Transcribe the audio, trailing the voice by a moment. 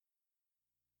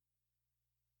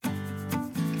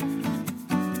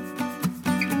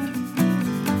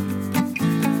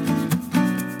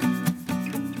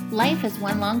Life is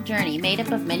one long journey made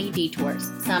up of many detours.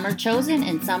 Some are chosen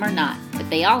and some are not, but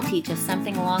they all teach us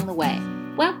something along the way.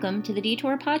 Welcome to the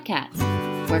Detour Podcast,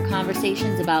 where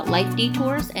conversations about life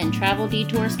detours and travel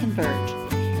detours converge.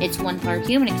 It's one part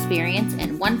human experience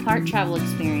and one part travel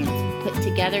experience put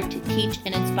together to teach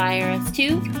and inspire us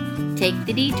to take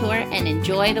the detour and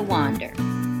enjoy the wander.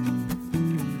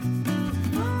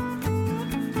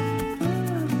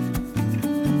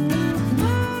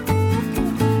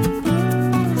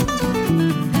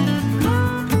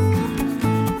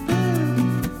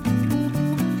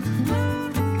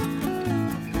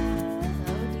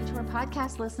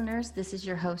 Listeners, this is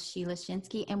your host Sheila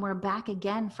Shinsky, and we're back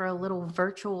again for a little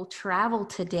virtual travel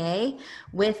today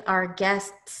with our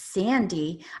guest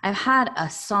Sandy. I've had a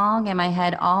song in my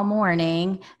head all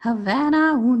morning,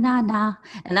 Havana, ooh, na, na,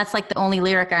 and that's like the only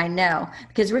lyric I know,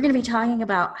 because we're going to be talking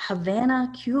about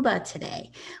Havana, Cuba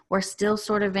today. We're still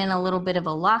sort of in a little bit of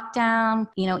a lockdown.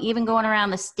 Even going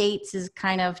around the States is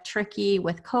kind of tricky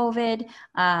with COVID.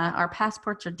 Our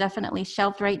passports are definitely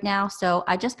shelved right now, so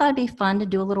I just thought it'd be fun to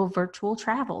do a little virtual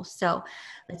travel. So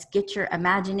let's get your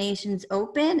imaginations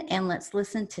open and let's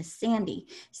listen to Sandy.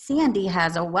 Sandy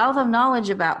has a wealth of knowledge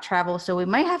about travel, so we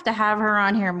might have to have her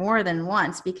on here more than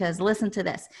once, because listen to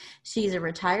this. She's a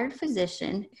retired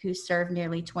physician who served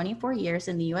nearly 24 years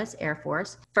in the U.S. Air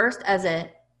Force, first as a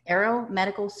Aero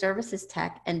Medical Services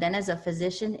Tech, and then as a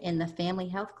physician in the family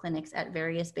health clinics at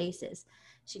various bases.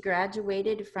 She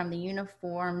graduated from the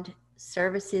Uniformed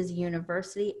Services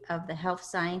University of the Health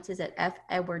Sciences at F.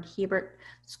 Edward Hebert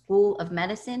School of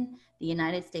Medicine, the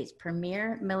United States'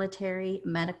 premier military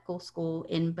medical school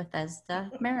in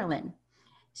Bethesda, Maryland.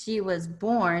 She was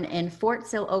born in Fort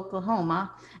Sill,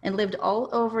 Oklahoma, and lived all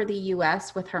over the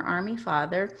U.S. with her Army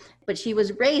father, but she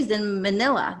was raised in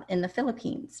Manila in the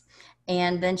Philippines.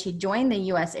 And then she joined the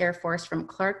U.S. Air Force from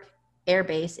Clark Air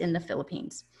Base in the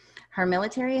Philippines. Her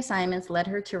military assignments led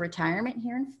her to retirement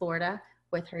here in Florida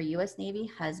with her U.S. Navy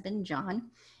husband,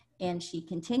 John. And she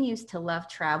continues to love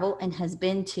travel and has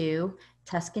been to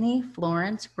Tuscany,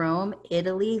 Florence, Rome,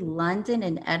 Italy, London,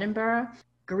 and Edinburgh,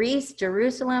 Greece,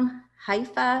 Jerusalem,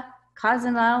 Haifa,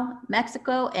 Cozumel,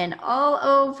 Mexico, and all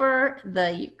over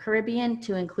the Caribbean,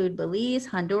 to include Belize,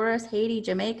 Honduras, Haiti,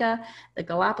 Jamaica, the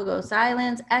Galapagos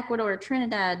Islands, Ecuador,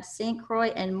 Trinidad, St. Croix,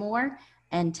 and more.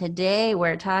 And today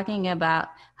we're talking about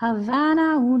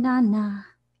Havana, ooh, na, na,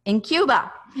 in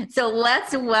Cuba. So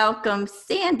let's welcome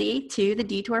Sandy to the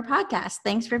Detour Podcast.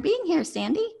 Thanks for being here,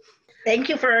 Sandy. Thank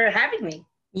you for having me.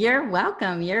 You're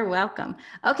welcome. You're welcome.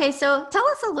 Okay, so tell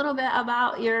us a little bit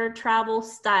about your travel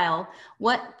style.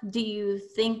 What do you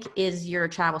think is your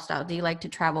travel style? Do you like to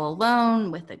travel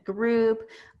alone, with a group?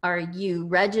 Are you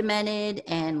regimented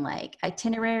and like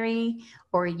itinerary,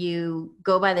 or you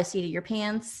go by the seat of your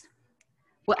pants?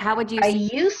 How would you I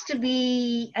used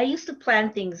to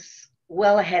plan things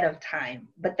well ahead of time,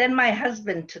 but then my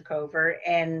husband took over,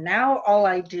 and now all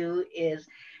I do is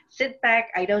sit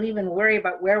back. I don't even worry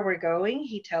about where we're going.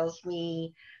 He tells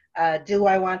me, do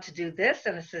I want to do this?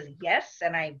 And I said yes,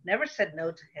 and I've never said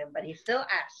no to him, but he still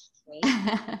asks me.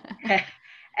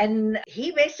 And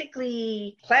he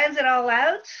basically plans it all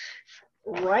out,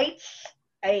 writes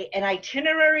an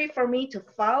itinerary for me to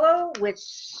follow, which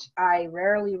I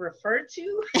rarely refer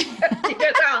to,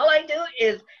 because all I do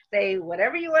is say,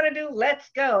 whatever you want to do, let's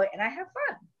go, and I have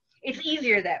fun. It's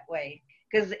easier that way,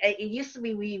 because it used to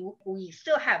be we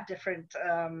still have different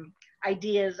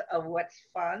ideas of what's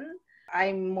fun.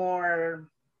 I'm more,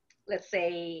 let's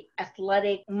say,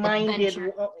 athletic minded,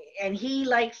 and he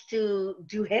likes to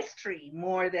do history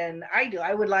more than I do.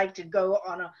 I would like to go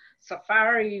on a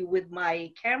safari with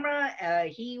my camera.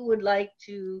 He would like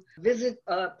to visit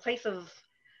a place of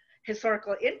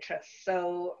historical interest.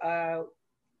 So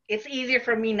it's easier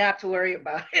for me not to worry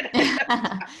about it.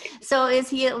 So is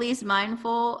he at least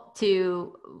mindful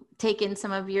to take in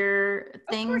some of your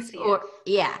things?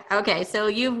 Yeah. Okay. So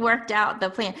you've worked out the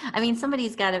plan. I mean,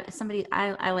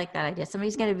 I like that idea.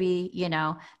 Somebody's got to be,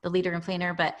 the leader and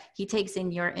planner, but he takes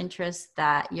in your interests,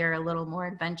 that you're a little more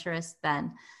adventurous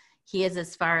than he is,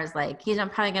 as far as like, he's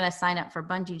not probably going to sign up for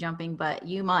bungee jumping, but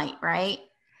you might, right?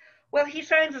 Well, he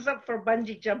signs us up for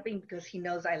bungee jumping because he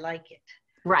knows I like it.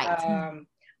 Right.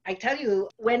 I tell you,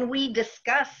 when we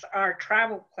discuss our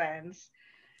travel plans,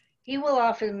 he will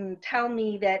often tell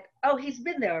me that, oh, he's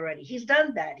been there already. He's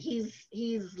done that. He's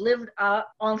lived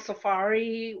on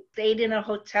safari, stayed in a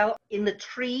hotel in the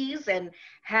trees, and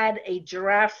had a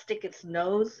giraffe stick its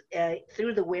nose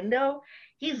through the window.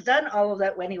 He's done all of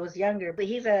that when he was younger, but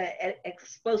he's an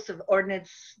explosive ordnance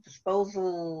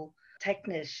disposal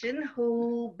technician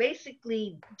who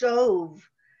basically dove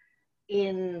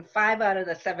in 5 out of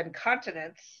the 7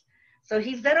 continents So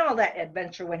he's done all that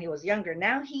adventure when he was younger.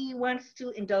 Now he wants to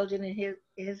indulge in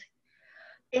his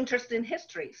interest in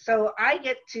history. So I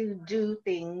get to do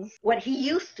things what he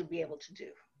used to be able to do,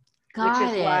 which Got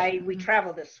is it. why we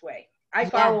travel this way. I Yeah.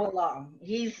 follow along.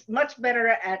 He's much better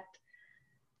at,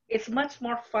 it's much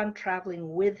more fun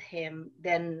traveling with him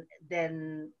than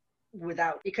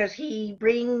without, because he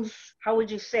brings, how would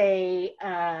you say,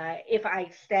 if I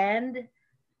stand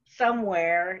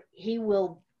somewhere, he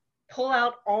will pull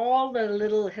out all the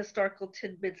little historical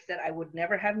tidbits that I would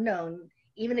never have known,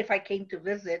 even if I came to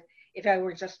visit, if I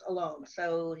were just alone.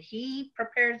 So he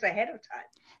prepares ahead of time.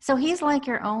 So he's like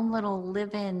your own little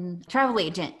live-in travel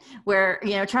agent where,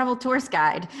 travel tourist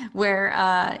guide where,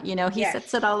 he Yes,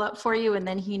 sets it all up for you and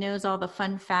then he knows all the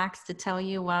fun facts to tell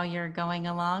you while you're going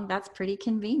along. That's pretty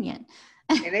convenient.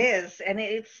 it is. And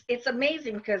it's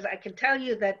amazing because I can tell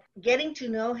you that getting to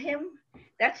know him,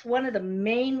 that's one of the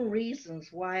main reasons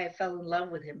why I fell in love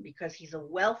with him, because he's a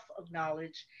wealth of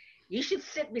knowledge. You should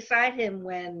sit beside him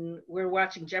when we're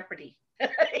watching Jeopardy.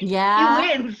 He Yeah.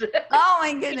 wins. Oh my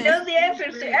He goodness. knows the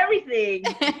answers to everything.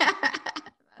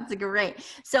 That's great.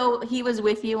 So he was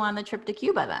with you on the trip to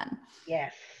Cuba then?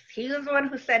 Yes, he was the one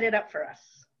who set it up for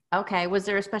us. Okay. Was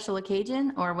there a special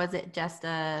occasion or was it just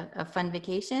a fun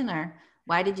vacation, or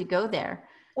why did you go there?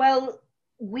 Well,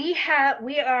 we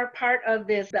are part of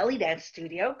this belly dance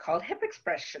studio called Hip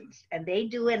Expressions, and they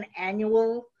do an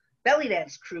annual belly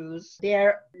dance cruise.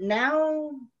 They're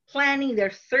now planning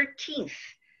their 13th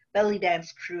belly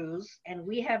dance cruise, and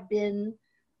we have been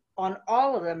on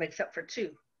all of them except for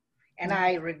two. And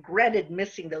I regretted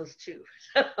missing those two.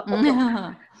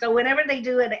 So whenever they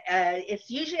do it, it's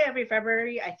usually every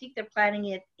February. I think they're planning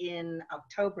it in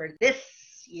October this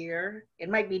year. It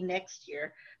might be next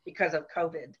year because of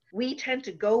COVID. We tend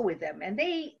to go with them, and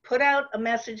they put out a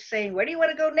message saying, where do you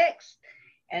want to go next?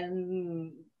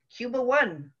 And Cuba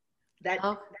won that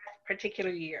particular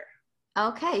year.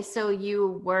 Okay. So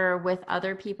you were with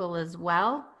other people as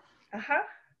well? Uh-huh.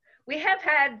 We have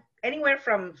had anywhere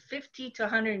from 50 to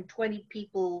 120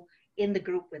 people in the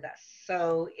group with us.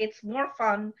 So it's more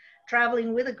fun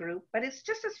traveling with a group, but it's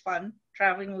just as fun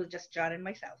traveling with just John and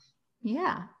myself.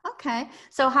 Yeah. Okay.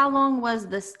 So how long was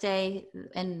the stay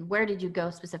and where did you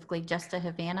go specifically? Just to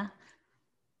Havana?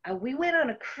 We went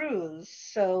on a cruise.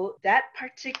 So that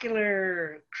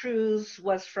particular cruise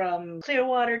was from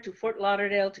Clearwater to Fort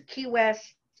Lauderdale to Key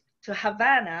West to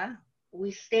Havana. We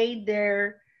stayed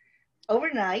there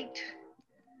overnight.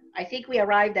 I think we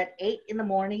arrived at 8 in the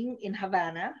morning in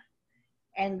Havana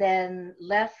and then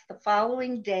left the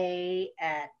following day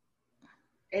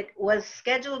it was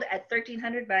scheduled at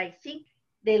 1300, but I think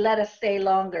they let us stay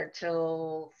longer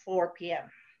till 4 p.m.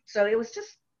 So it was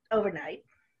just overnight.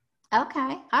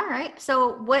 Okay. All right.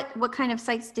 So what kind of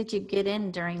sites did you get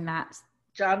in during that?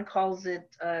 John calls it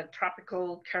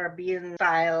tropical Caribbean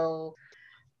style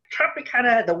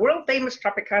Tropicana, the world famous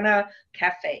Tropicana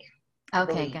Cafe.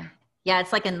 Okay, good. Yeah,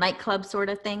 it's like a nightclub sort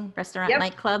of thing, restaurant, Yep.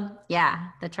 nightclub. Yeah,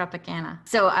 the Tropicana.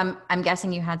 So I'm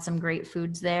guessing you had some great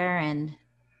foods there and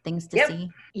things to see.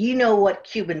 You know what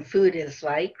Cuban food is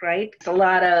like, right? It's a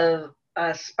lot of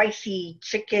spicy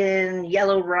chicken,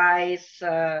 yellow rice,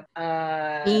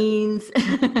 Beans.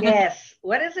 yes.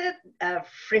 What is it?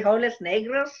 Frijoles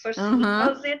negros, or he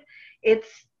calls it.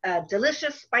 It's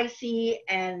delicious, spicy,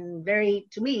 and very,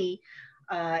 to me,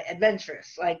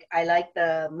 adventurous. Like I like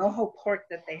the mojo pork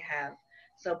that they have.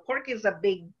 So pork is a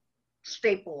big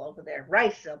staple over there.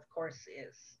 Rice, of course,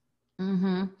 is.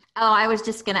 Oh, I was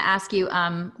just going to ask you,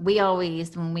 we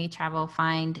always, when we travel,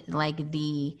 find like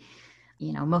the,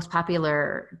 most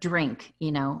popular drink,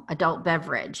 adult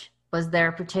beverage. Was there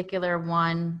a particular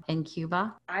one in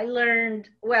Cuba? I learned,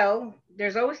 well,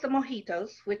 there's always the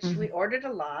mojitos, which we ordered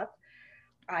a lot.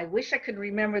 I wish I could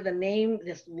remember the name,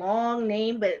 this long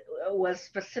name, but it was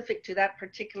specific to that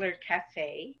particular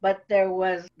cafe. But there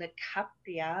was the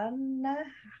Capriana.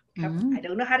 I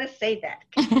don't know how to say that.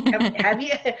 Have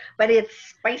you? But it's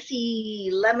spicy,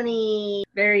 lemony,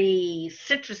 very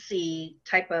citrusy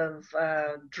type of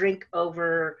drink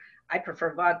over. I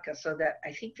prefer vodka, so that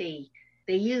I think they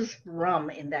use rum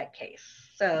in that case.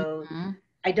 So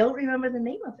I don't remember the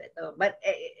name of it though, but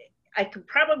I could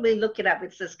probably look it up.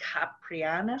 It says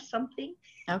Capriana something.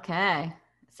 Okay.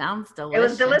 Sounds delicious. It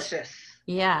was delicious.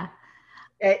 Yeah.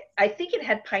 I think it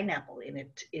had pineapple in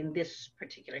it in this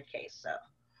particular case.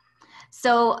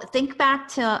 So think back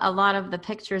to a lot of the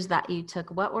pictures that you took.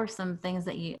 What were some things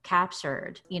that you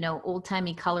captured?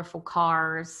 Old-timey colorful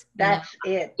cars. That's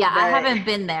it. Yeah, I haven't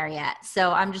been there yet.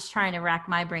 So I'm just trying to rack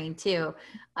my brain too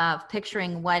of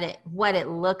picturing what it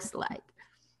looks like.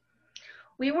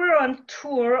 We were on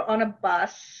tour on a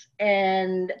bus,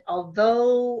 and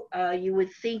although you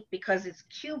would think because it's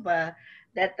Cuba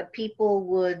that the people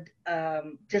would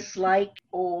dislike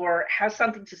or have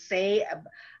something to say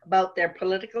about their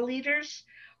political leaders,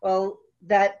 well,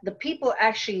 that the people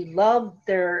actually love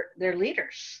their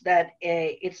leaders. That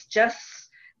it's just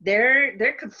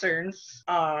their concerns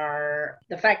are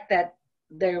the fact that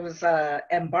there was a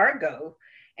embargo,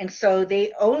 and so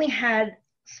they only had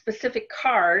specific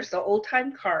cars, the old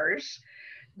time cars,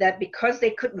 that because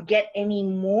they couldn't get any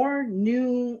more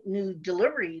new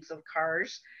deliveries of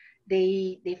cars,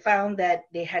 they found that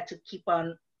they had to keep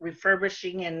on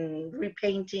refurbishing and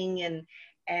repainting,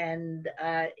 and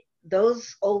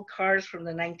those old cars from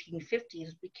the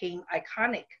 1950s became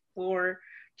iconic for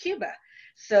Cuba.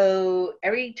 So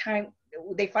every time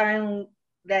they found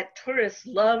that tourists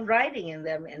love riding in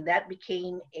them, and that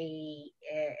became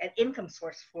an income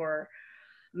source for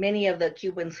many of the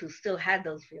Cubans who still had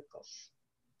those vehicles.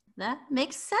 That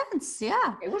makes sense.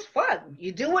 Yeah. It was fun.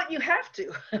 You do what you have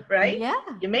to, right? Yeah.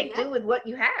 You make Yeah. do with what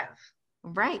you have.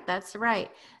 Right. That's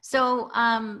right. So,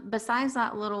 besides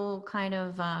that little kind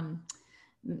of,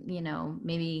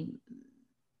 maybe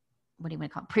what do you want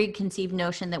to call it? Preconceived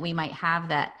notion that we might have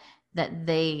that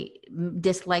they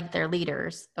dislike their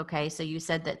leaders. Okay. So you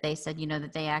said that they said,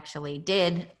 that they actually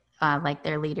did like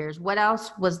their leaders. What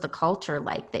else was the culture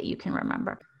like that you can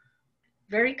remember?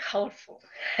 Very colorful,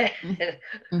 with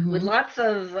Mm-hmm. lots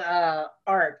of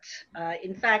art.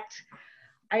 In fact,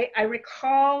 I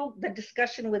recall the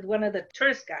discussion with one of the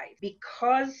tourist guides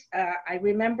because I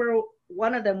remember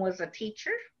one of them was a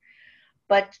teacher,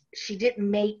 but she didn't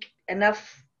make enough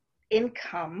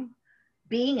income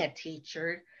being a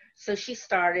teacher. So she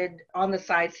started on the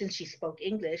side, since she spoke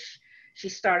English, she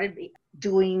started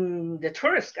doing the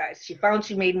tourist guides. She found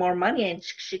she made more money and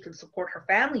she could support her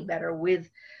family better with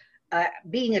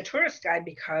being a tourist guide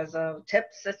because of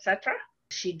tips, etc.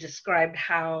 She described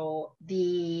how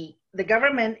the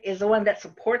government is the one that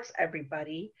supports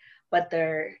everybody, but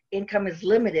their income is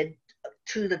limited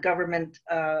to the government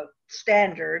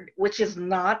standard, which is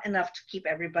not enough to keep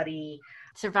everybody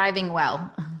Surviving well.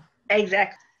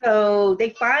 exactly. So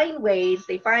they find ways.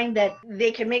 They find that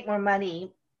they can make more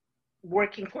money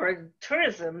working for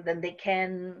tourism than they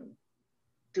can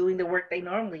doing the work they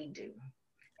normally do.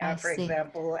 I For see.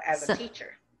 example, as a So,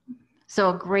 teacher.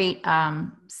 so a great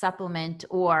supplement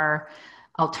or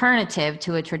alternative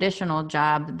to a traditional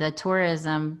job, the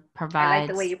tourism I like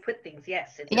the way provides. you put things.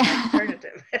 Yes, it's an Yeah.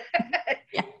 alternative.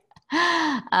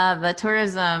 Yeah. The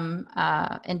tourism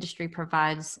industry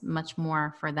provides much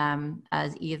more for them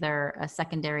as either a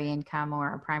secondary income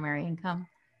or a primary income.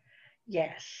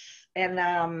 Yes. And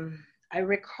I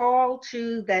recall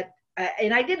too that,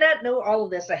 and I did not know all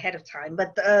of this ahead of time,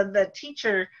 but the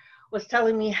teacher was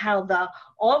telling me how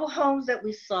all the homes that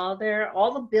we saw there,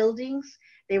 all the buildings,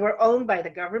 they were owned by the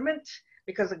government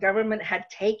because the government had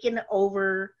taken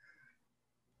over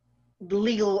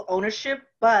legal ownership,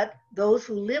 but those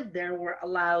who lived there were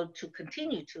allowed to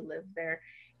continue to live there.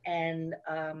 And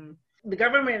the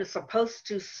government is supposed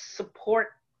to support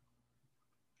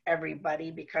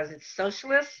everybody because it's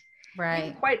socialist. Didn't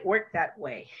Right. quite work that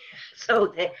way.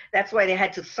 So that's why they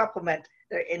had to supplement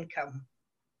their income.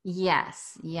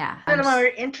 Yes. Yeah. One of the more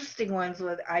interesting ones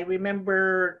was I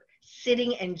remember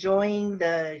sitting enjoying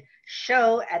the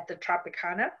show at the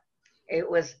Tropicana. It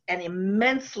was an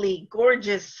immensely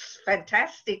gorgeous,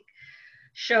 fantastic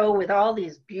show with all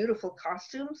these beautiful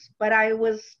costumes. But I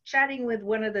was chatting with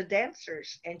one of the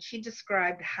dancers, and she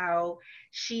described how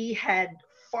she had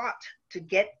fought to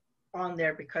get on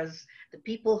there because the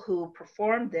people who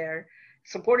performed there,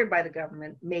 supported by the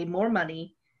government, made more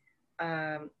money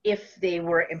if they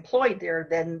were employed there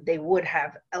than they would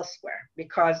have elsewhere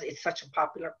because it's such a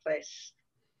popular place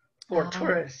for Oh,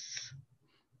 tourists.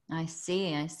 I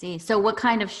see. I see. So what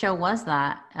kind of show was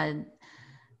that?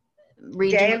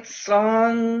 Regional? Dance,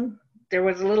 song, there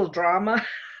was a little drama,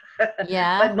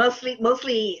 Yeah. but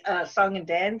mostly song and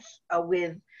dance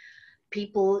with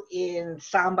people in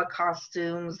samba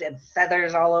costumes and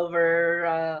feathers all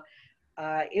over.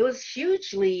 It was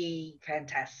hugely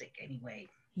fantastic anyway.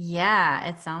 Yeah,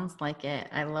 it sounds like it.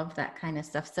 I love that kind of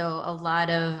stuff. So a lot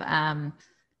of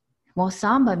well,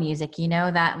 samba music,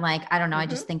 that like I don't know, I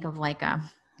Mm-hmm. just think of like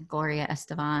Gloria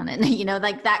Estefan and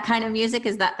like that kind of music.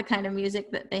 Is that the kind of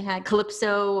music that they had?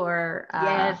 Calypso or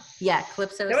yeah, Yes,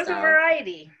 calypso there was a style.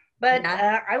 variety, but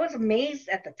Yeah. I was amazed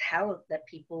at the talent that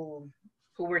people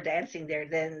who were dancing there.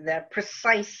 Then the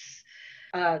precise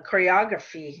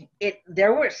choreography.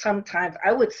 There were sometimes,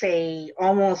 I would say,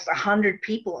 almost 100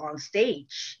 people on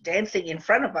stage dancing in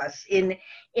front of us in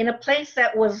a place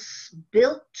that was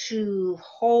built to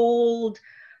hold,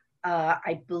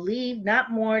 I believe,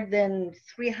 not more than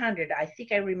 300. I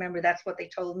think I remember that's what they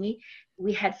told me.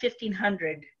 We had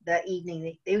 1,500 that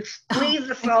evening. They squeezed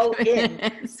us all in.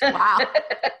 Wow.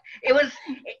 It was,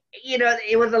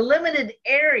 it was a limited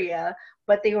area,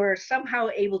 but they were somehow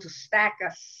able to stack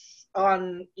us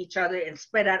on each other and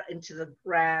spread out into the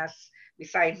grass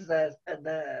besides the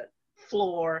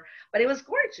floor. But it was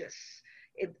gorgeous.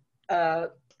 It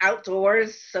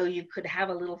outdoors, so you could have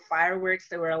a little fireworks.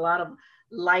 There were a lot of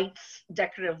lights,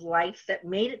 decorative lights that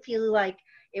made it feel like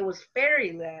it was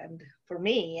fairyland. For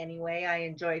me anyway, I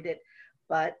enjoyed it.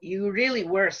 But you really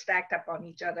were stacked up on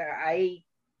each other. I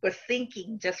was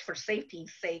thinking, just for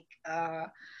safety's sake,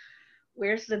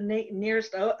 where's the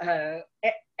nearest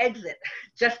exit,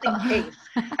 just in case.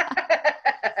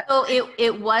 So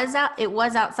it was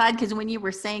outside, because when you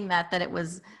were saying that it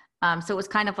was so it was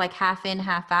kind of like half in,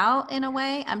 half out in a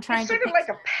way. I'm trying it's to sort of like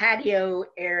a patio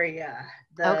area.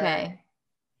 Okay.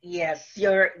 Yes,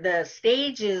 the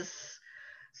stage is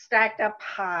stacked up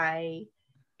high,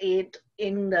 it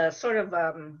in the sort of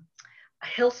a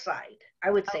hillside,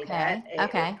 I would say that.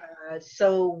 Okay.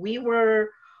 So we were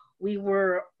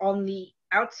on the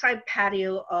outside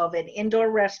patio of an indoor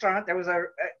restaurant. There was a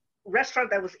restaurant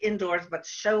that was indoors, but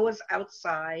show was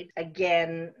outside.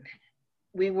 Again,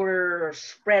 we were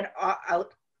spread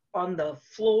out on the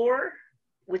floor,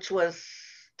 which was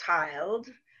tiled.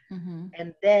 Mm-hmm.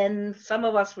 And then some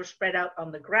of us were spread out on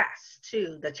the grass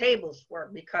too. The tables were,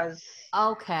 because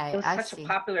it was such a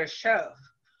popular show.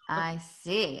 I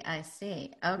see.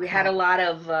 Okay. We had a lot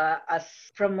of us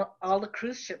from all the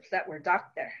cruise ships that were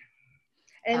docked there.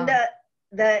 And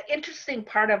the interesting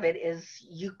part of it is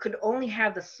you could only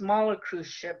have the smaller cruise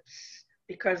ships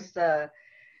because the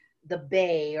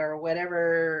bay, or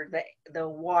whatever the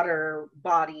water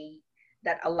body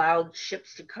that allowed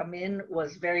ships to come in,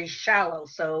 was very shallow.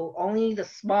 So only the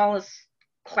smallest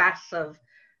class of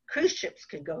cruise ships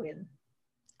could go in.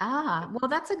 Well,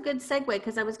 that's a good segue,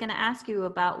 because I was going to ask you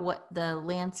about what the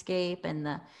landscape and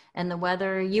the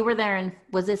weather. You were there, and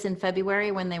was this in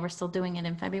February, when they were still doing it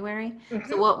in February? Mm-hmm.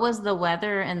 So what was the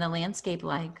weather and the landscape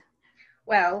like?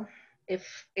 Well,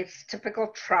 if it's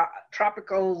typical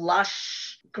tropical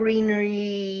lush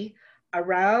greenery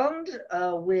around,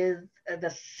 with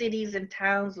the cities and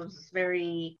towns was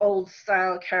very old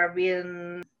style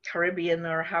Caribbean,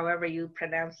 or however you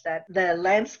pronounce that. The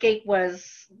landscape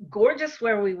was gorgeous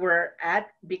where we were at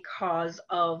because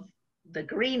of the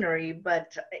greenery,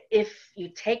 but if you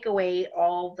take away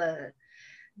all the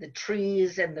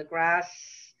trees and the grass,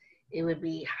 it would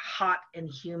be hot and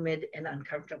humid and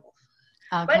uncomfortable.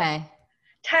 Okay. But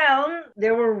town,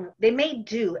 they made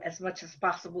do as much as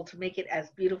possible to make it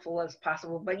as beautiful as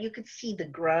possible, but you could see the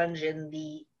grunge and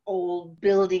the old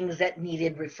buildings that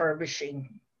needed refurbishing,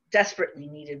 desperately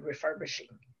needed refurbishing.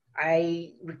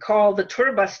 I recall the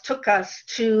tour bus took us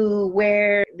to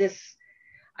where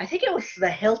I think it was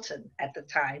the Hilton at the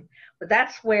time, but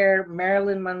that's where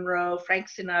Marilyn Monroe, Frank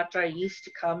Sinatra used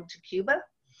to come to Cuba.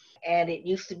 And it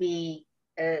used to be,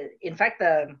 in fact,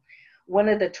 one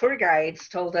of the tour guides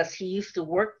told us he used to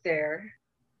work there.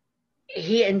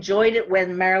 He enjoyed it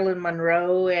when Marilyn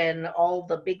Monroe and all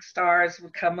the big stars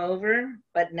would come over.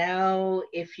 But now,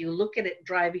 if you look at it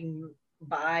driving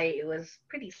by, it was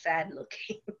pretty sad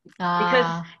looking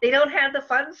because they don't have the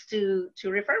funds to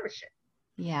refurbish it.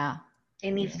 Yeah.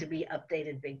 It needs to be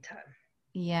updated big time.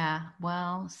 Yeah.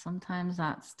 Well, sometimes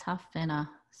that's tough in a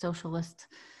socialist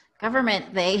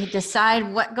government. They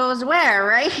decide what goes where,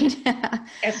 right?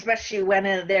 Especially when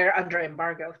they're under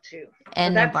embargo too.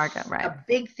 And so embargo, right? A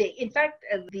big thing. In fact,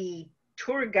 the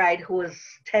tour guide, who was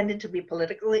tended to be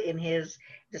political in his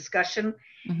discussion,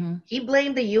 mm-hmm. he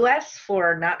blamed the U.S.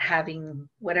 for not having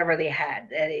whatever they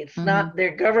had. And it's mm-hmm. not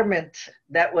their government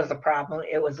that was the problem.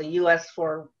 It was the U.S.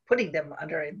 for putting them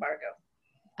under embargo.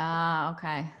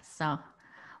 Okay. So,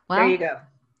 well, there you go.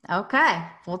 Okay,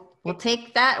 we'll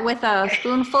take that with a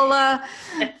spoonful of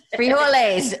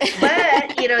frijoles.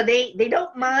 But they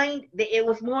don't mind. It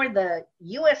was more the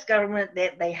U.S. government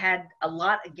that they had a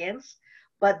lot against,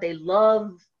 but they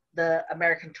love the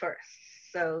American tourists.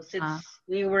 So since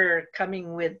we were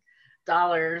coming with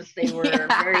dollars, they were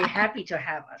very happy to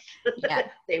have us. Yeah.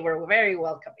 They were very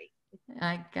welcoming.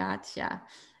 I gotcha.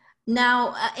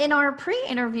 Now, in our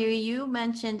pre-interview, you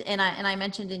mentioned, and I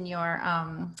mentioned in your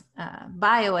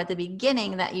bio at the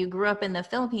beginning, that you grew up in the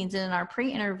Philippines. And in our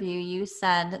pre-interview, you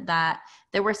said that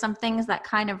there were some things that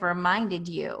kind of reminded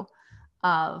you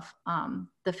of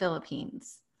the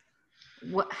Philippines.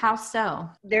 How so?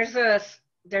 There's a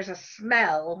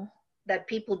smell that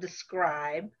people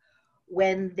describe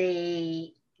when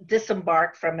they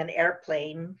disembark from an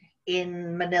airplane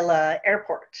in Manila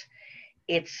airport.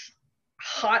 It's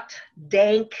hot,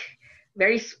 dank,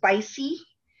 very spicy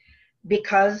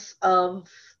because of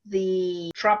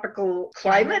the tropical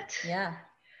climate. Yeah.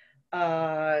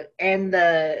 And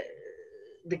the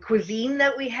cuisine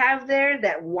that we have there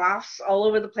that wafts all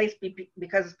over the place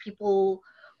because people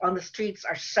on the streets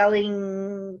are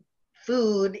selling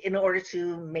food in order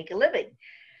to make a living.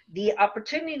 The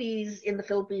opportunities in the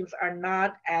Philippines are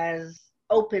not as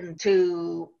open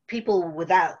to people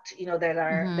without,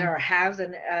 there are haves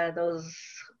and those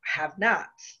have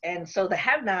nots. And so the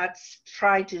have nots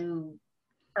try to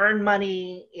earn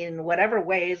money in whatever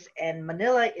ways, and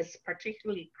Manila is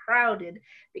particularly crowded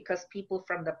because people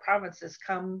from the provinces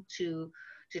come to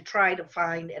try to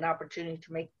find an opportunity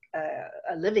to make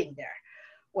a living there.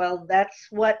 Well, that's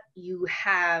what you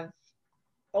have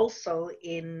also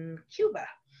in Cuba.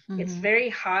 It's very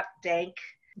hot, dank.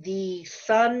 The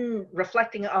sun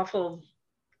reflecting off of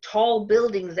tall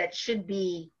buildings that should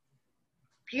be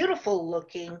beautiful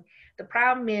looking. The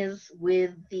problem is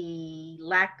with the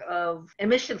lack of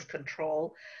emissions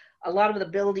control. A lot of the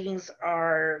buildings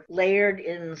are layered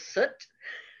in soot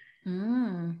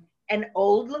and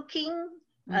old looking.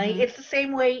 It's the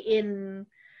same way in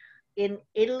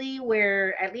Italy,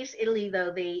 where at least Italy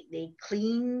though they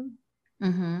clean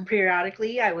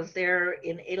periodically. I was there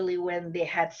in Italy when they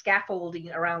had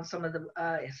scaffolding around some of the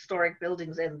historic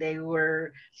buildings, and they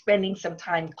were spending some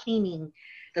time cleaning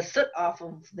the soot off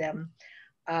of them.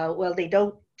 Well, they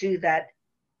don't do that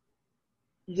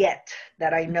yet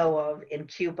that I know of in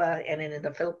Cuba and in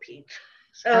the Philippines.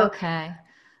 So okay.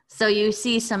 So you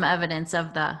see some evidence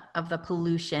of the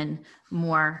pollution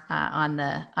more on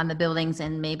the buildings,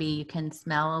 and maybe you can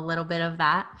smell a little bit of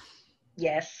that.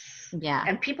 Yes. Yeah.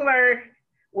 And people are,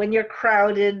 when you're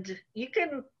crowded, you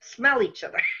can smell each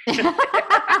other.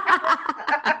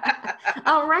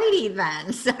 Alrighty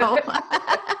then. So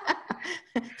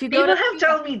people have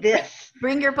told me this.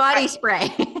 Bring your body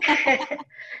spray.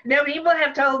 No, people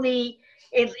have told me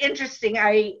it's interesting.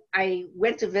 I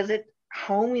went to visit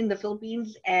home in the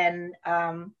Philippines, and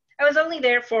I was only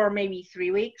there for maybe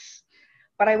 3 weeks,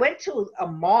 but I went to a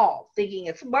mall thinking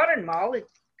it's a modern mall.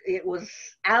 It was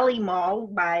Ali Mall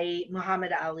by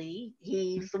Muhammad Ali.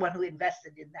 He's the one who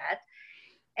invested in that.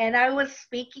 And I was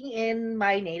speaking in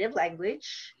my native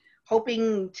language,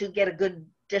 hoping to get a good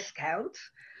discount.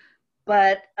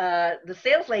 But the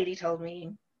sales lady told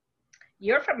me,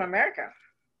 "You're from America."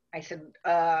 I said,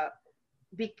 "Why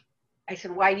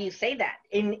do you say that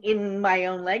in my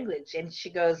own language?" And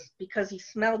she goes, "Because you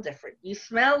smell different. You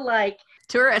smell like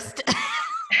tourist."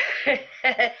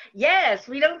 Yes,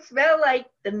 we don't smell like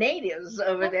the natives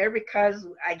over there, because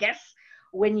I guess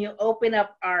when you open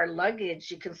up our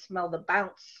luggage, you can smell the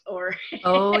bounce or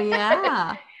oh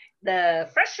yeah, the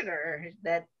freshener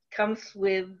that comes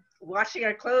with washing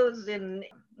our clothes in,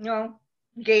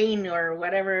 Gain or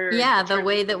whatever. Yeah, the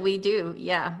way that we do.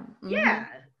 Yeah. Yeah,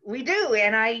 we do.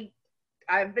 And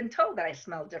I've been told that I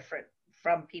smell different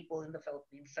from people in the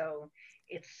Philippines. So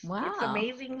it's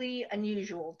amazingly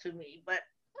unusual to me, but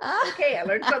okay, I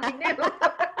learned something new.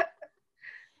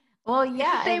 Well,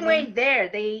 yeah. It's the same way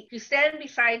there. You stand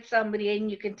beside somebody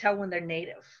and you can tell when they're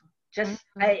native.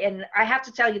 I have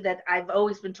to tell you that I've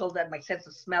always been told that my sense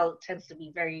of smell tends to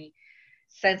be very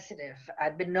sensitive.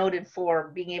 I've been noted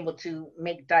for being able to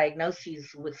make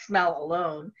diagnoses with smell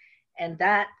alone, and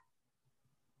that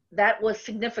was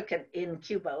significant in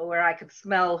Cuba, where I could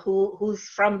smell who's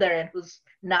from there and who's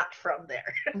not from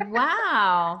there.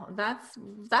 Wow, that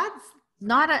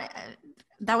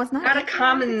was not a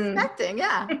common expecting.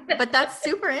 Yeah, but that's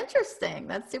super interesting.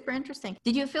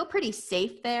 Did you feel pretty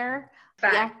safe there?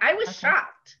 Yeah, I was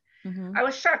shocked. I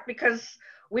was shocked because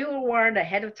we were warned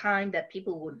ahead of time that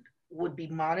people would be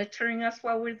monitoring us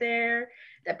while we're there,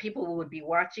 that people would be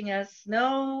watching us.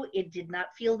 No, it did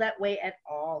not feel that way at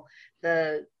all.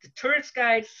 The tourist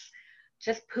guides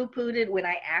just poo-pooed it when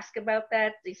I asked about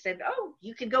that. They said, "Oh,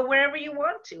 you can go wherever you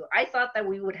want to." I thought that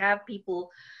we would have people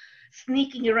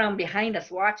sneaking around behind us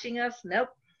watching us.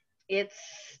 Nope.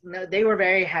 No, they were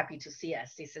very happy to see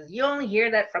us. They said, "You only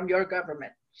hear that from your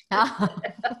government."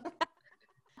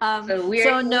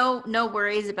 So no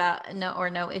worries about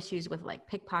no issues with like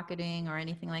pickpocketing or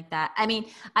anything like that. I mean,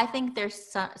 I think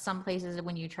there's some places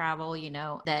when you travel,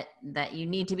 that you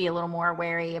need to be a little more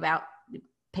wary about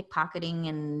pickpocketing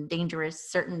and dangerous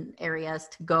certain areas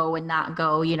to go and not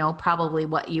go, probably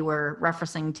what you were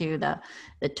referencing to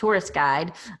the tourist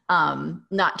guide,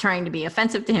 not trying to be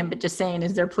offensive to him, but just saying,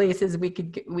 is there places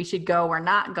we should go or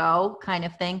not go kind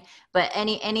of thing. But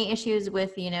any issues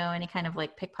with, any kind of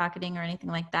like pickpocketing or anything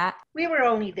like that? We were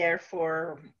only there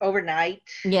for overnight.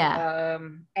 Yeah.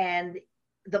 And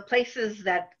the places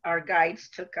that our guides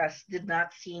took us did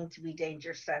not seem to be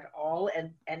dangerous at all.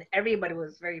 And everybody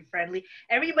was very friendly.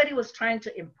 Everybody was trying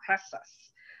to impress us,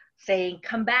 saying,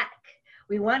 come back.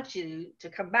 We want you to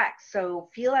come back. So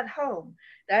feel at home.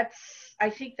 I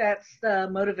think that's the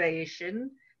motivation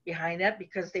behind that,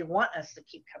 because they want us to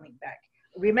keep coming back.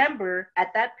 Remember,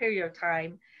 at that period of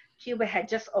time, Cuba had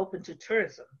just opened to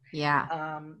tourism.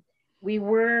 Yeah.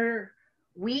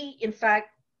 We in fact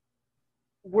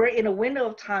were in a window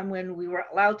of time when we were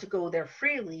allowed to go there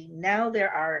freely. Now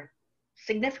there are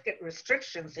significant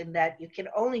restrictions in that you can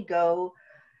only go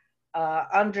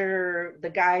under the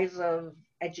guise of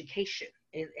education.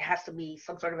 It has to be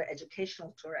some sort of an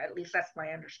educational tour. At least that's my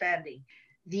understanding.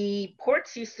 The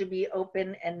ports used to be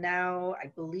open, and now I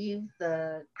believe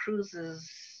the cruises,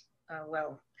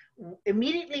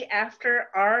 immediately after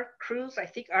our cruise, I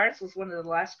think ours was one of the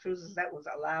last cruises that was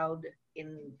allowed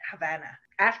in Havana.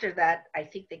 After that, I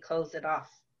think they closed it off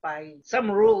by some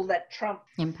rule that Trump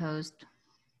imposed.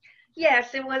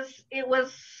 Yes, it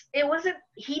wasn't,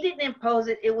 he didn't impose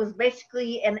it. It was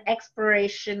basically an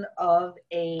expiration of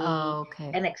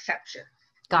an exception.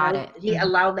 Got it. He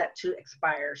allowed that to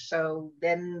expire. So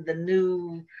then the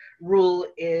new rule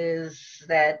is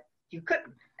that you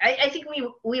couldn't. I think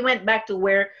we went back to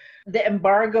where the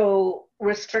embargo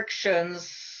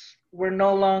restrictions were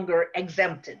no longer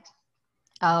exempted.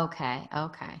 Okay.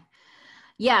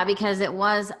 Yeah, because it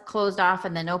was closed off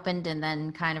and then opened and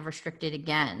then kind of restricted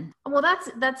again. Well,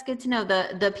 that's good to know.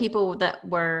 The people that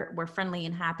were friendly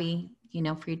and happy,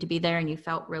 for you to be there, and you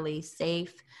felt really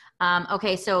safe.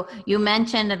 Okay, so you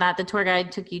mentioned that the tour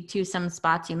guide took you to some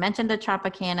spots. You mentioned the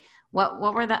Tropicana. What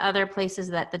were the other places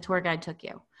that the tour guide took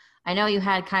you? I know you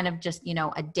had kind of just,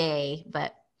 a day,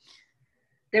 but.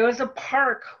 There was a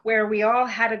park where we all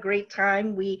had a great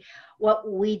time.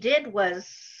 What we did was,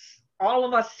 all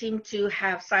of us seemed to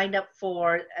have signed up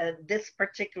for this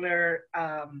particular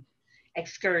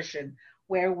excursion,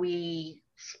 where we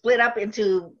split up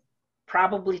into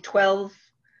probably 12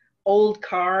 old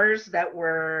cars that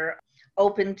were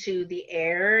open to the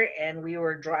air, and we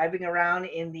were driving around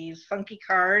in these funky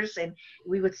cars, and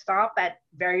we would stop at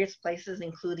various places,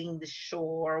 including the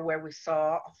shore, where we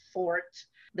saw a fort.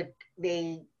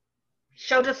 They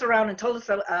showed us around and told us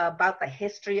about the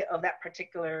history of that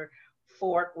particular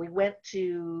fort. We went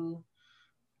to,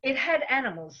 it had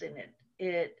animals in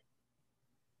it,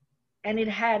 and it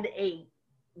had a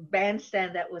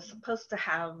bandstand that was supposed to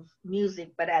have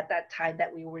music, but at that time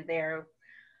that we were there,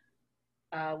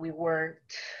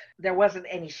 there wasn't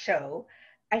any show.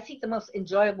 I think the most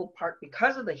enjoyable part,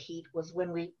 because of the heat, was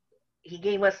when he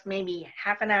gave us maybe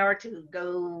half an hour to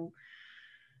go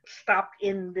stop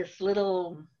in this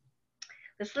little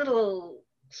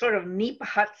sort of nipa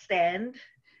hut stand,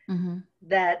 mm-hmm.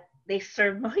 that they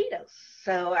served mojitos.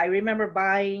 So I remember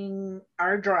buying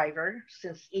our driver,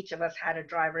 since each of us had a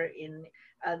driver in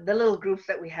the little groups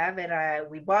that we have, and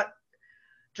we bought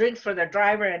drinks for the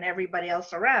driver and everybody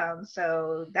else around.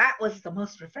 So that was the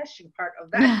most refreshing part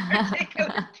of that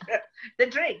particular trip, the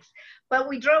drinks. But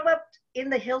we drove up in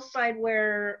the hillside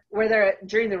where they're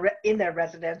in their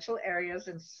residential areas,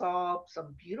 and saw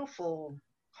some beautiful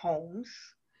homes.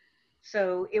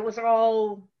 So it was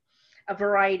all a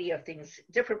variety of things,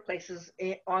 different places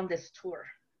on this tour.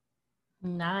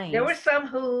 Nice. There were some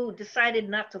who decided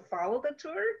not to follow the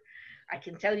tour. I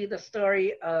can tell you the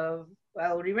story of,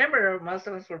 well, remember, most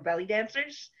of us were belly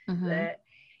dancers. Mm-hmm.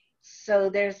 So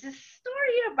there's this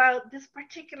story about this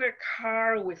particular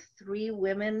car with 3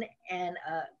 women and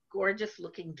a gorgeous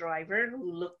looking driver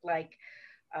who looked like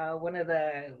one of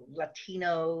the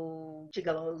Latino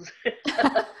gigolos.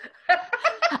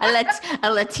 a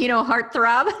Latino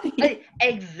heartthrob.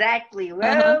 Exactly.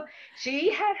 Well,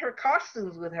 she had her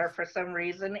costumes with her for some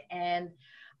reason, and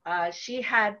she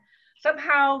had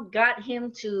somehow got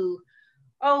him to,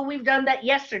 we've done that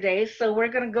yesterday, so we're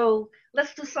going to go,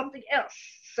 let's do something else.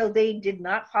 So they did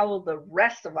not follow the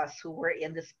rest of us who were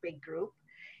in this big group.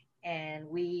 And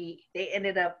they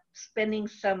ended up spending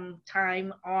some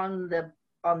time on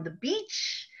the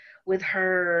beach with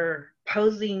her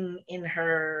posing in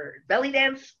her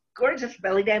gorgeous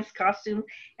belly dance costume.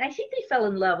 And I think they fell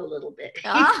in love a little bit.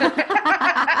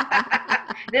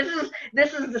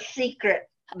 This is the secret.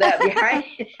 that behind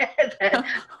that, all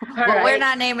Well, we're right.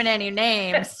 not naming any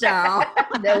names, so.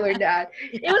 No, we're not.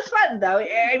 It was fun though.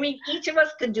 I mean, each of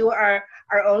us could do our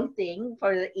own thing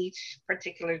for each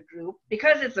particular group.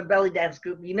 Because it's a belly dance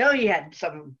group, you know, you had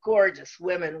some gorgeous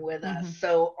women with us, Mhm.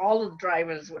 so all the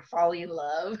drivers were falling in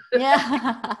love.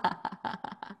 Yeah.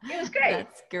 It was great.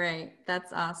 That's great.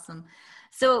 That's awesome.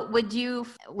 So would you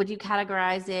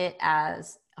categorize it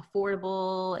as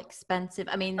affordable, expensive?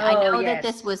 I mean, I Oh know that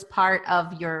this yes. was part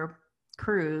of your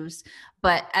cruise,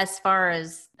 but as far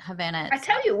as Havana I itself.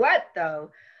 tell you what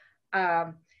though,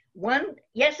 um, one,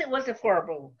 yes, it was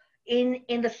affordable in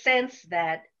the sense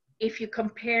that if you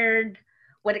compared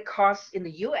what it costs in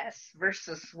the U.S.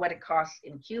 versus what it costs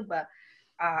in Cuba,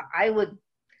 uh, I would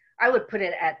I would put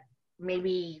it at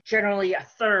maybe generally a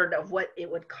third of what it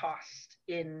would cost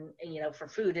in, you know, for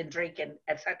food and drink and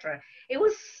etc. It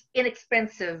was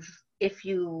inexpensive if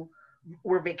you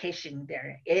were vacationing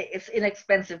there. It's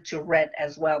inexpensive to rent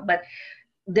as well, but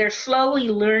they're slowly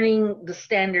learning the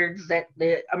standards that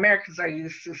the Americans are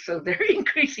used to, so they're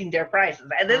increasing their prices.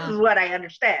 And this is Ah, what I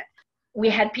understand. We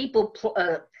had people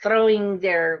throwing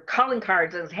their calling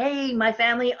cards as, "Hey, my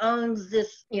family owns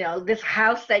this, you know, this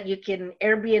house that you can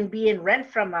Airbnb and rent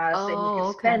from us, and you can oh,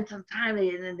 okay. spend some time."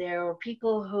 And there were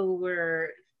people who were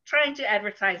trying to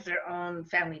advertise their own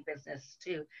family business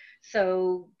too.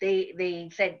 So they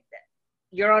said,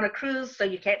 "You're on a cruise, so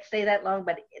you can't stay that long,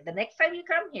 but the next time you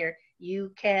come here,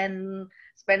 you can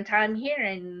spend time here."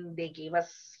 And they gave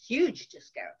us huge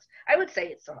discounts. I would say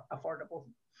it's affordable.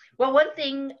 Well, one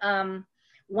thing,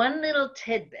 one little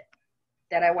tidbit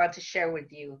that I want to share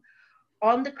with you,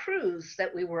 on the cruise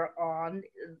that we were on,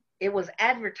 it was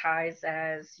advertised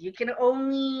as you can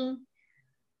only,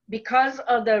 because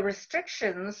of the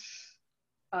restrictions,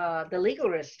 the legal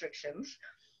restrictions,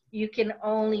 you can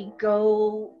only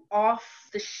go off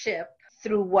the ship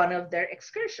through one of their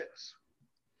excursions.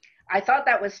 I thought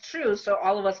that was true, so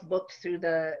all of us booked through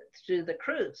the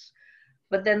cruise.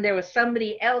 But then there was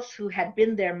somebody else who had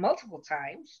been there multiple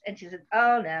times, and she said,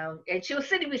 "Oh no!" And she was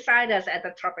sitting beside us at the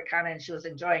Tropicana, and she was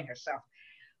enjoying herself.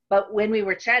 But when we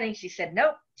were chatting, she said,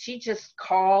 "Nope." She just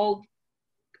called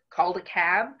a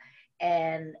cab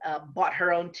and bought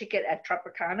her own ticket at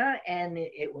Tropicana, and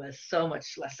it was so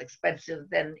much less expensive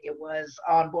than it was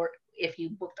on board if you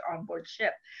booked on board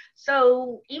ship.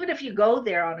 So even if you go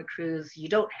there on a cruise, you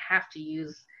don't have to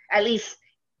use, at least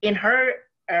in her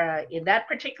in that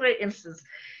particular instance,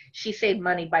 she saved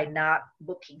money by not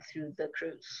booking through the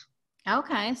cruise.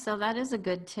 Okay, so that is a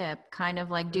good tip. Kind of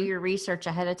like do Mm-hmm. your research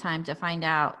ahead of time to find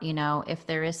out, if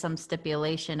there is some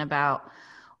stipulation about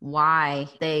why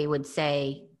they would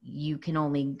say you can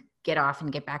only get off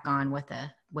and get back on with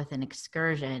an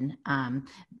excursion.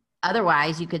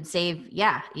 Otherwise, you could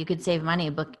save money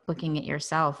booking it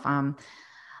yourself.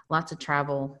 Lots of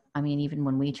travel. I mean, even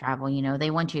when we travel, they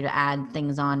want you to add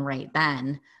things on right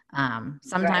then. Right.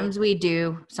 Sometimes we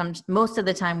do. Most of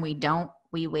the time we don't.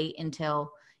 We wait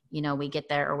until we get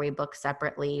there or we book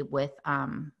separately with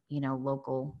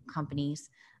local companies.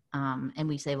 And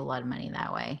we save a lot of money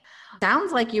that way.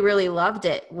 Sounds like you really loved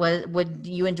it. Would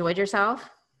you enjoyed yourself?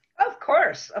 Of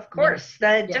course, of Yeah. course.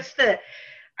 The Yeah. just the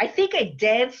I think I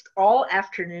danced all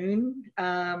afternoon.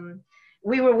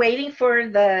 We were waiting for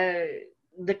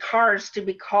the cars to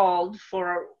be called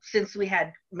for, since we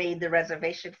had made the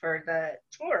reservation for the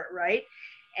tour, right?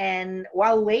 And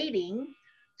while waiting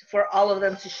for all of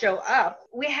them to show up,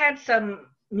 we had some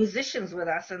musicians with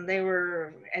us, and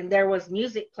there was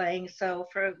music playing. So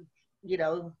for, you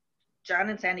know, John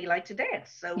and Sandy like to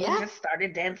dance, so we Yeah. just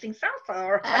started dancing salsa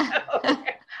around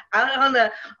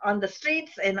out on the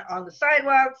streets and on the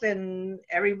sidewalks, and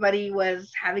everybody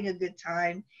was having a good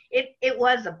time. It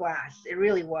was a blast. It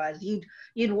really was.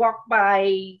 You'd walk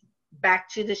by back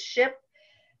to the ship.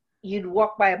 You'd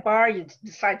walk by a bar. You'd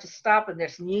decide to stop, and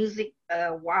there's music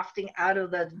wafting out of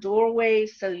the doorway.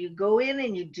 So you go in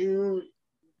and you do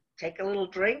take a little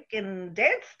drink and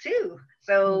dance too.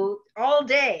 So all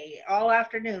day, all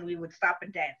afternoon, we would stop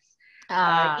and dance.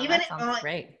 Even That sounds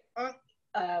great.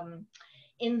 on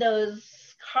in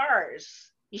those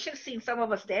cars. You should have seen some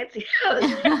of us dancing in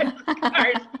those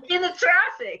cars in the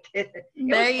traffic. It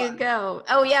There was you fun. go.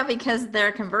 Oh yeah, because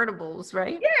they're convertibles,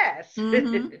 right? Yes.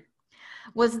 Hmm.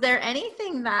 Was there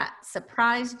anything that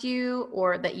surprised you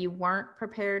or that you weren't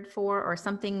prepared for or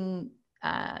something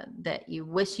that you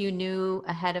wish you knew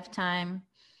ahead of time?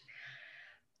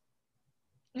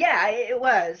 Yeah, it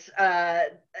was.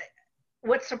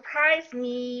 What surprised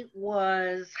me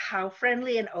was how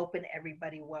friendly and open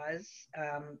everybody was,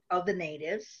 of the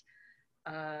natives.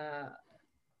 Uh,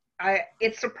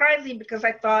 it surprised me because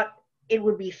I thought it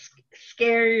would be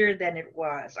scarier than it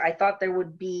was. I thought there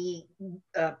would be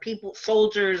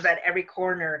soldiers at every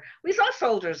corner. We saw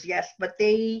soldiers, yes, but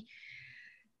they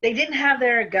didn't have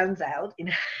their guns out.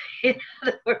 In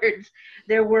other words,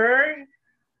 there were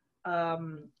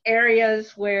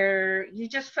areas where you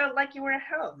just felt like you were at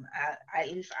home.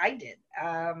 At least I did.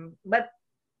 But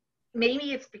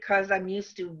maybe it's because I'm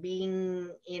used to being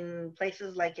in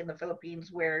places like in the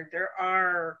Philippines where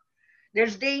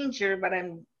there's danger, but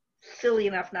I'm silly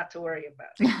enough not to worry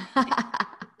about it.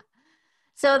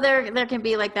 So there can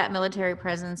be like that military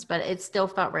presence, but it still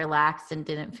felt relaxed and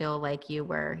didn't feel like you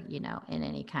were, in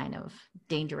any kind of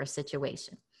dangerous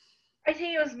situation. I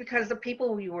think it was because the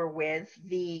people we were with,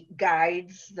 the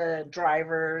guides, the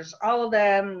drivers, all of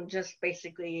them just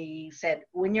basically said,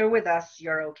 when you're with us,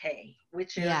 you're okay,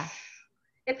 which is, Yeah.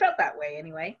 It felt that way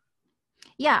anyway.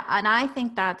 Yeah. And I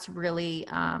think that's really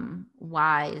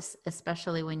wise,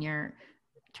 especially when you're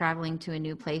traveling to a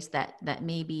new place that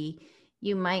maybe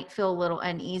you might feel a little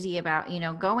uneasy about,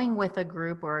 going with a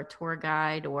group or a tour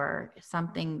guide or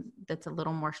something that's a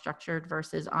little more structured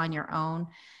versus on your own.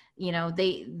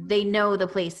 They know the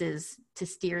places to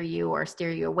steer you or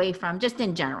steer you away from, just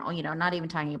in general, not even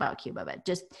talking about Cuba, but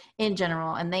just in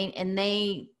general. And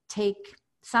they take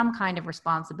some kind of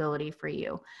responsibility for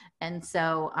you. And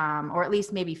so, or at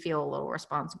least maybe feel a little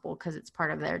responsible because it's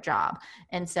part of their job.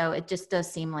 And so it just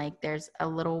does seem like there's a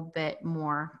little bit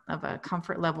more of a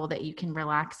comfort level that you can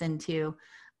relax into,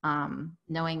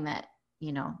 knowing that,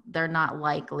 they're not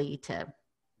likely to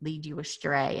lead you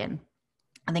astray. And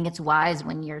I think it's wise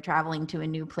when you're traveling to a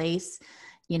new place.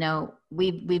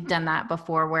 We've done that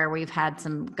before where we've had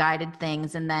some guided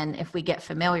things. And then if we get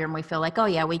familiar and we feel like, oh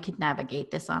yeah, we could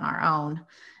navigate this on our own,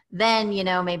 then,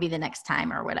 maybe the next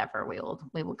time or whatever, we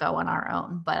will go on our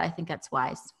own. But I think that's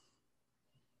wise.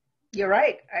 You're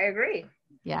right. I agree.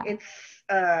 Yeah. It's,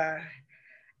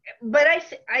 but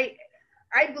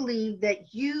I believe that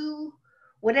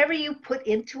whatever you put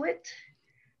into it,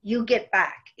 you get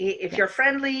back. If you're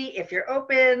friendly, if you're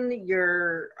open,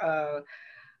 you're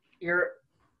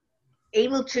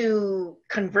able to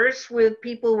converse with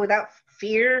people without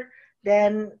fear,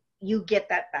 then you get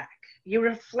that back. You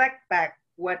reflect back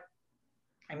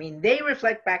they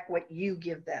reflect back what you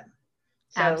give them.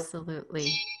 So,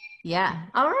 absolutely. Yeah.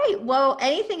 All right. Well,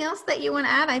 anything else that you want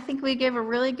to add? I think we gave a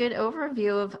really good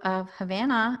overview of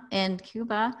Havana and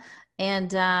Cuba.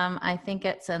 And I think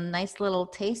it's a nice little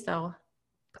taste. I'll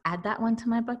add that one to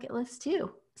my bucket list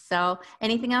too. So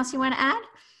anything else you want to add?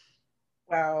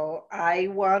 Well, I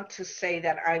want to say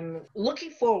that I'm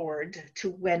looking forward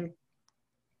to when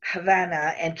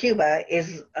Havana and Cuba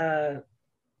is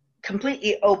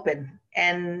completely open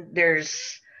and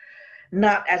there's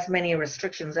not as many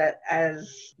restrictions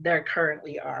as there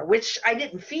currently are, which I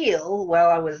didn't feel while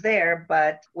I was there.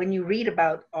 But when you read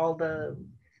about all the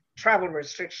travel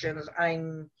restrictions,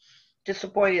 I'm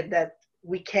disappointed that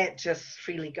we can't just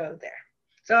freely go there.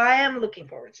 So I am looking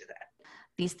forward to that.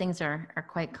 These things are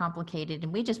quite complicated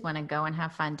and we just want to go and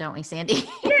have fun, don't we, Sandy?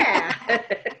 Yeah.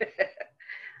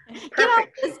 Get all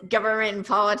this government and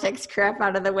politics crap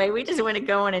out of the way. We just want to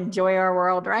go and enjoy our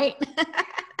world, right?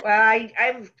 Well,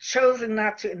 I've chosen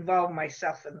not to involve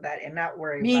myself in that and not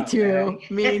worry about that.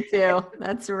 Me too.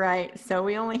 That's right. So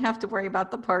we only have to worry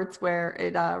about the parts where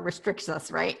it restricts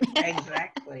us, right?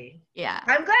 Exactly. Yeah.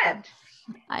 I'm glad.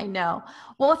 I know.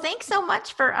 Well, thanks so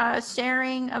much for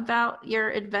sharing about your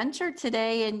adventure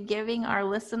today and giving our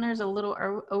listeners a little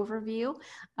overview.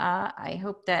 I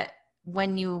hope that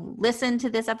when you listen to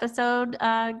this episode,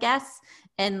 guests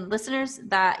and listeners,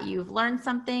 that you've learned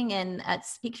something and it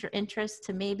piques your interest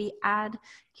to maybe add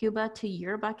Cuba to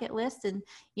your bucket list. And,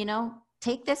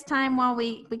 take this time while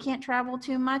we can't travel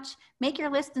too much, make your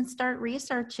list and start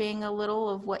researching a little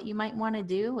of what you might want to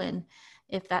do. And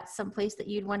if that's someplace that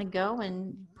you'd want to go,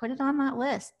 and put it on that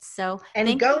list. So,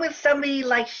 and go with somebody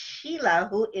like Sheila,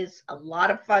 who is a lot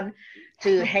of fun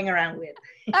to hang around with.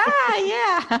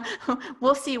 Yeah.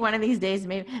 We'll see one of these days.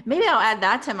 Maybe I'll add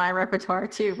that to my repertoire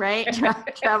too, right?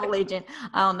 Travel agent.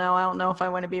 I don't know if I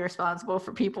want to be responsible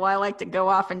for people. I like to go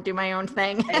off and do my own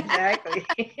thing.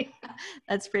 Exactly.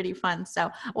 That's pretty fun. So,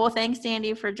 well, thanks,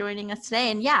 Sandy, for joining us today.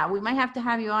 And yeah, we might have to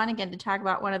have you on again to talk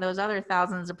about one of those other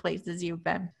thousands of places you've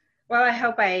been. Well, I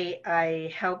hope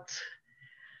I helped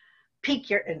pique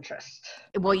your interest.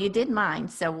 Well, you did mine,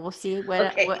 so we'll see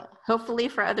what hopefully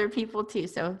for other people too.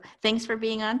 So thanks for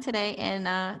being on today,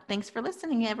 and thanks for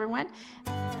listening, everyone.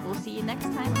 We'll see you next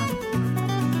time.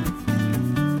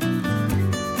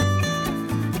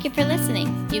 Thank you for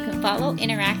listening. You can follow,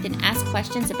 interact, and ask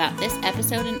questions about this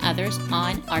episode and others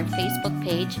on our Facebook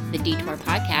page, The Detour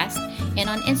Podcast, and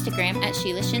on Instagram at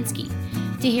Sheila Shinsky.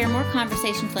 To hear more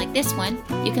conversations like this one,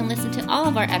 you can listen to all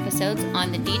of our episodes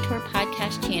on the Detour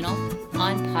Podcast channel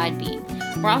on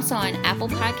Podbean. We're also on Apple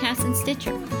Podcasts and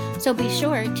Stitcher. So be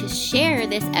sure to share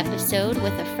this episode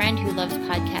with a friend who loves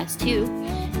podcasts too,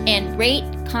 and rate,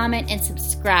 comment, and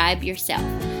subscribe yourself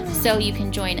so you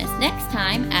can join us next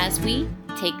time as we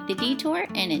take the detour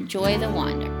and enjoy the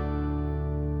wander.